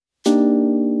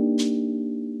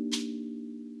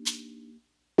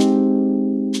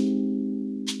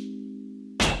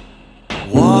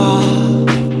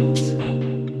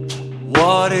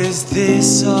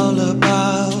this all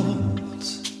about?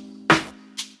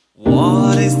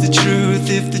 What is the truth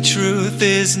if the truth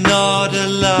is not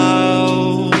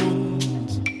allowed?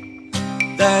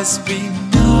 There's been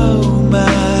no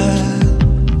man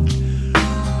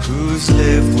who's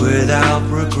lived without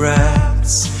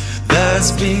regrets.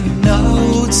 There's been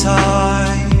no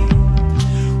time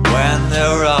when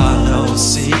there are no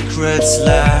secrets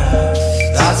left.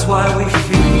 That's why we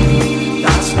feel,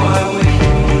 that's why we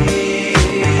hear.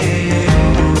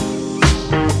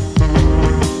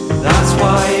 That's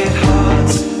why it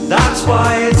hurts, that's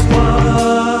why it's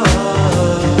worth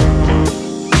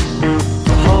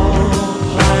the whole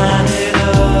planet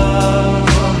Earth.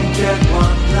 Only get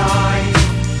one life,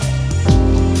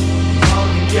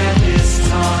 only get this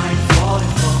time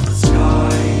falling from the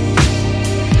sky.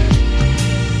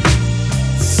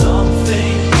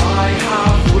 Something I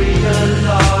have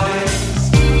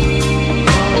realized,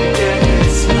 only get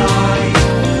this life,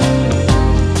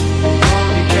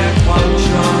 only get one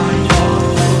try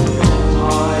falling from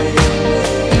your eyes.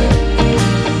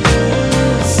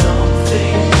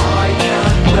 Something I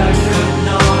can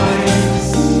recognize.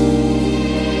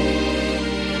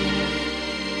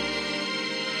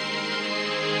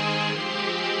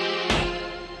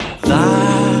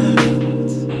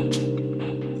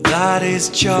 That is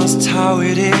just how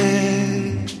it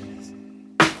is.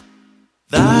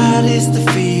 That is the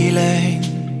feeling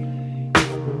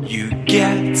you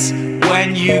get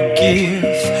when you give.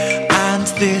 And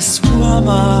this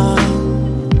woman,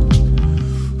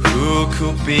 who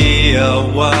could be a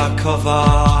work of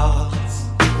art,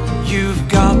 you've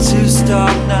got to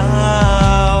stop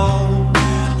now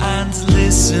and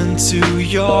listen to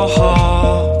your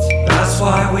heart. That's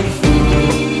why we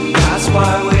feel, that's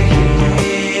why we're here.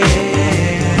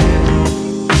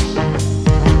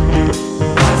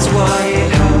 That's why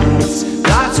it hurts,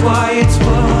 that's why it's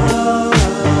worth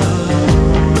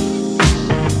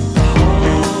the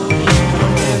whole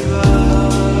universe.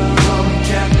 Only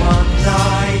get one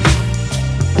life,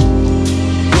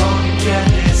 only get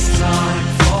this time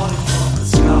falling from the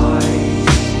skies.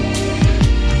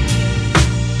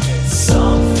 It's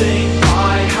something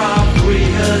I have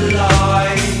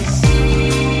realized.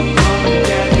 Only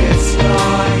get this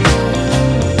life,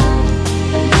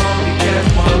 only get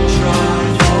one try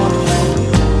falling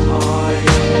from your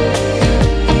eyes.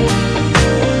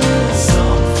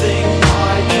 Something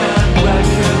I can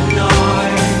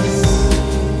recognize.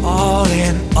 All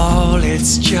in all,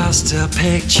 it's just a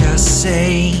picture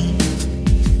scene.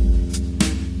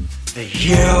 The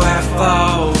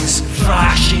UFOs,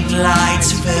 flashing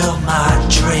lights fill my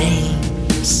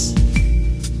dreams.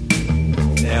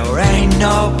 There ain't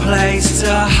no place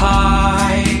to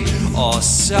hide, or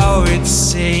so it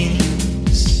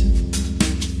seems.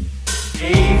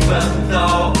 Even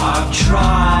though I've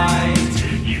tried,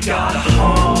 you gotta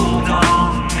hold